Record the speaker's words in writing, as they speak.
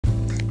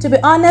To be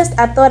honest,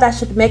 I thought I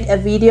should make a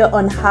video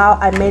on how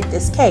I made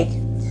this cake.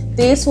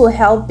 This will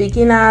help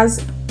beginners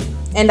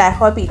and I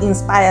hope it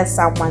inspires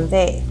someone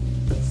there.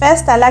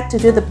 First, I like to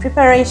do the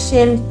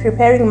preparation.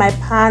 Preparing my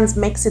pans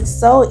makes it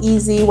so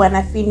easy. When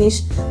I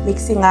finish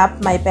mixing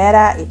up my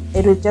batter,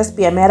 it will just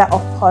be a matter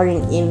of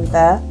pouring in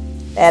the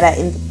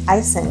batter in the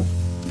icing.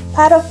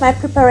 Part of my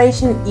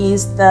preparation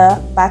is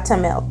the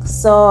buttermilk.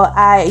 So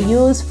I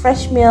use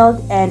fresh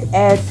milk and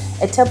add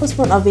a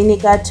tablespoon of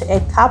vinegar to a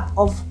cup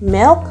of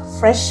milk,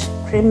 fresh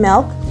cream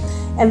milk,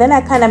 and then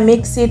I kind of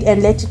mix it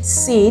and let it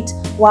sit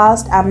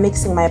whilst I'm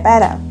mixing my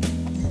batter.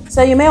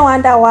 So you may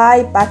wonder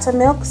why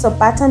buttermilk. So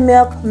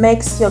buttermilk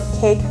makes your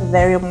cake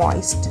very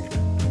moist.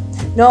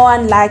 No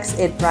one likes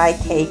a dry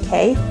cake,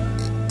 eh?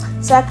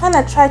 So I kind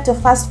of tried to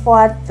fast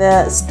forward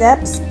the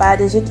steps, but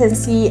as you can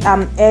see,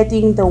 I'm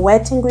adding the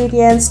wet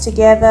ingredients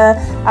together.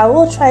 I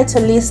will try to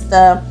list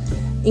the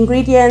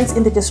ingredients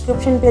in the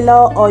description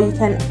below, or you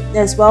can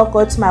as well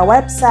go to my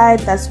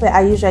website. That's where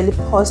I usually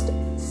post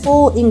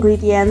full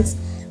ingredients.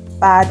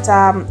 But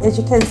as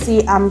you can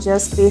see, I'm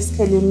just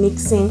basically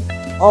mixing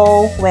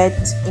all wet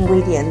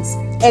ingredients.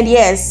 And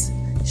yes,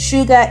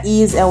 sugar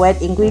is a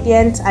wet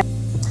ingredient.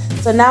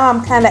 So now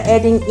I'm kind of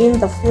adding in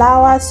the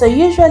flour. So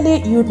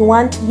usually you'd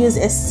want to use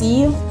a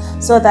sieve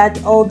so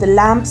that all the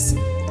lumps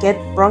get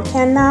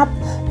broken up,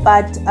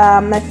 but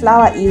my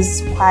flour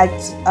is quite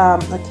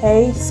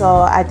okay, so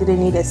I didn't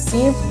need a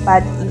sieve.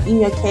 But in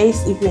your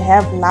case, if you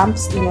have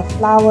lumps in your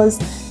flours,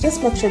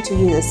 just make sure to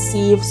use a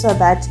sieve so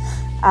that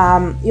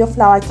your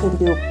flour can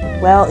be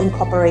well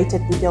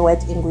incorporated with your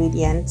wet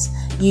ingredients.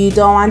 You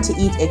don't want to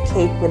eat a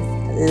cake with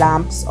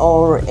lumps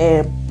or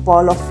a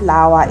ball of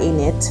flour in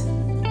it.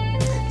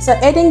 So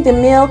adding the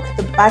milk,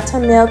 the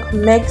buttermilk,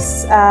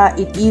 makes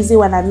it easy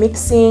when I'm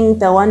mixing.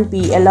 There won't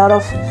be a lot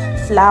of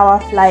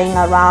flour flying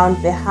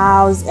around the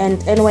house,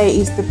 and anyway,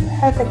 it's the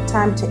perfect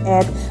time to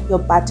add your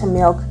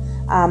buttermilk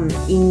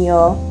in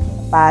your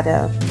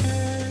batter.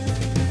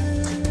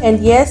 And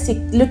yes,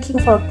 you're looking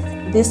for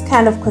this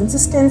kind of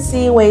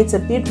consistency where it's a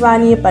bit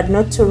runny but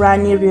not too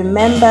runny.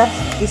 Remember,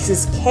 this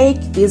is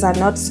cake, these are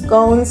not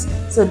scones,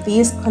 so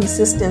this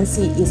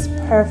consistency is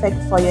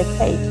perfect for your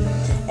cake.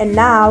 And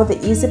now the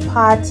easy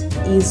part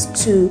is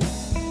to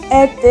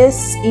add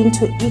this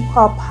into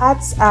equal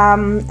parts.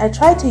 I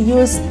try to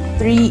use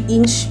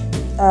 3-inch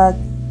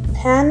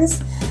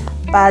pans,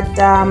 but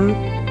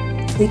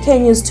you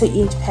can use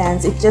 2-inch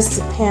pans. It just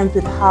depends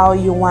with how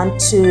you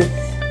want to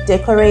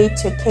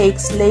decorate your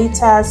cakes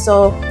later.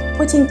 So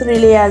putting 3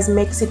 layers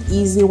makes it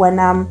easy when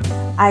I'm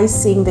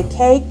icing the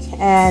cake.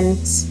 And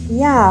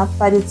yeah,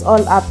 but it's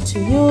all up to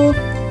you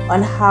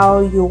on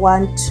how you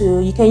want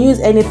to. You can use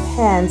any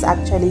pans,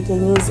 actually you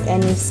can use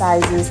any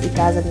sizes, it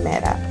doesn't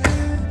matter.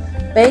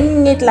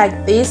 Banging it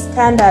like this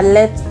kind of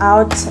lets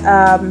out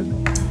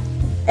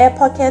air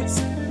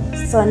pockets.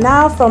 So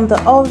now from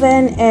the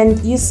oven, and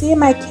you see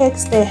my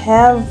cakes, they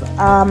have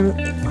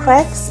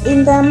cracks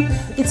in them.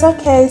 It's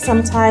okay,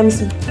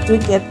 sometimes you do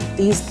get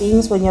these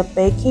things when you're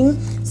baking.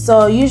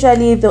 So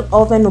usually the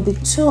oven will be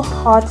too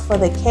hot for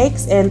the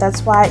cakes, and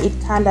that's why it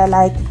kind of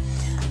like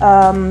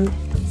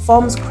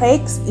forms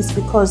cracks, is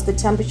because the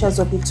temperatures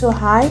will be too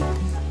high,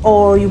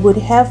 or you would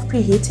have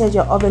preheated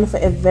your oven for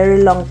a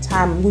very long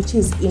time, which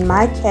is in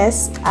my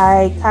case.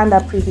 I kind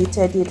of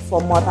preheated it for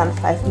more than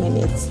 5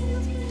 minutes.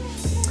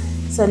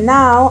 So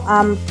now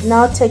I'm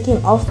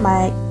taking off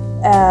my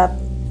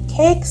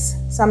cakes.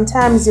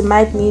 Sometimes you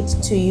might need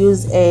to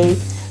use a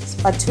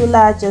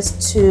spatula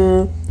just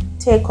to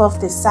take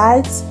off the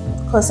sides,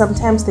 because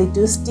sometimes they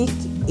do stick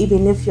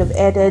even if you've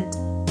added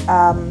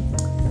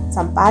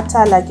some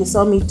butter like you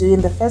saw me do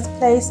in the first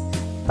place.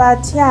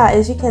 But yeah,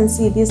 as you can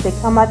see, these, they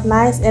come out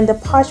nice, and the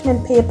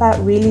parchment paper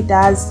really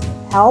does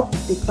help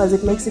because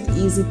it makes it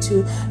easy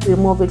to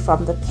remove it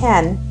from the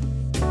pan.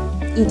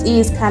 It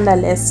is kind of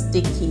less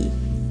sticky.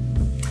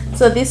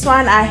 So this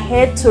one, I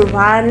had to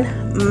run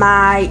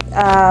my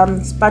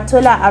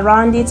spatula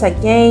around it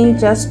again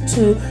just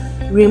to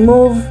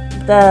remove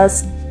the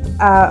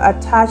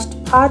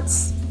attached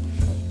parts.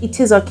 It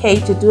is okay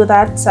to do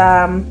that.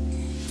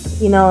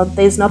 You know,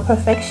 there's no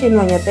perfection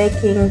when you're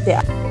baking.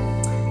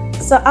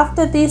 So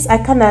after this, I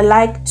kind of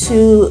like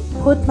to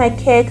put my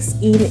cakes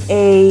in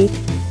a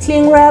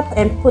cling wrap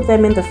and put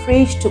them in the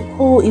fridge to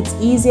cool. It's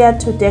easier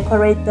to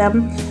decorate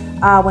them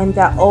when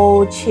they're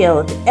all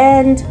chilled.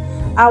 And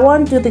I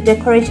won't do the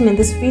decoration in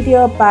this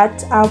video,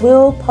 but I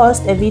will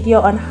post a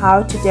video on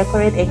how to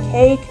decorate a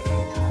cake,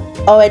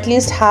 or at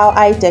least how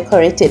I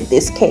decorated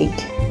this cake.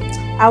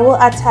 I will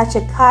attach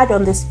a card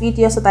on this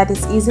video so that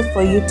it's easy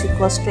for you to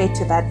go straight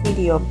to that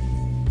video.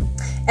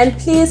 And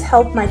please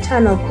help my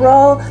channel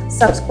grow,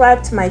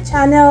 subscribe to my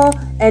channel,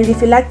 and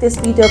if you like this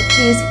video,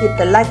 please hit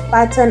the like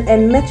button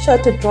and make sure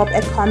to drop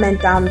a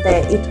comment down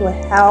there. It will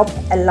help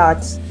a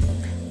lot.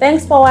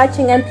 Thanks for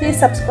watching, and please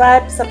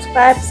subscribe.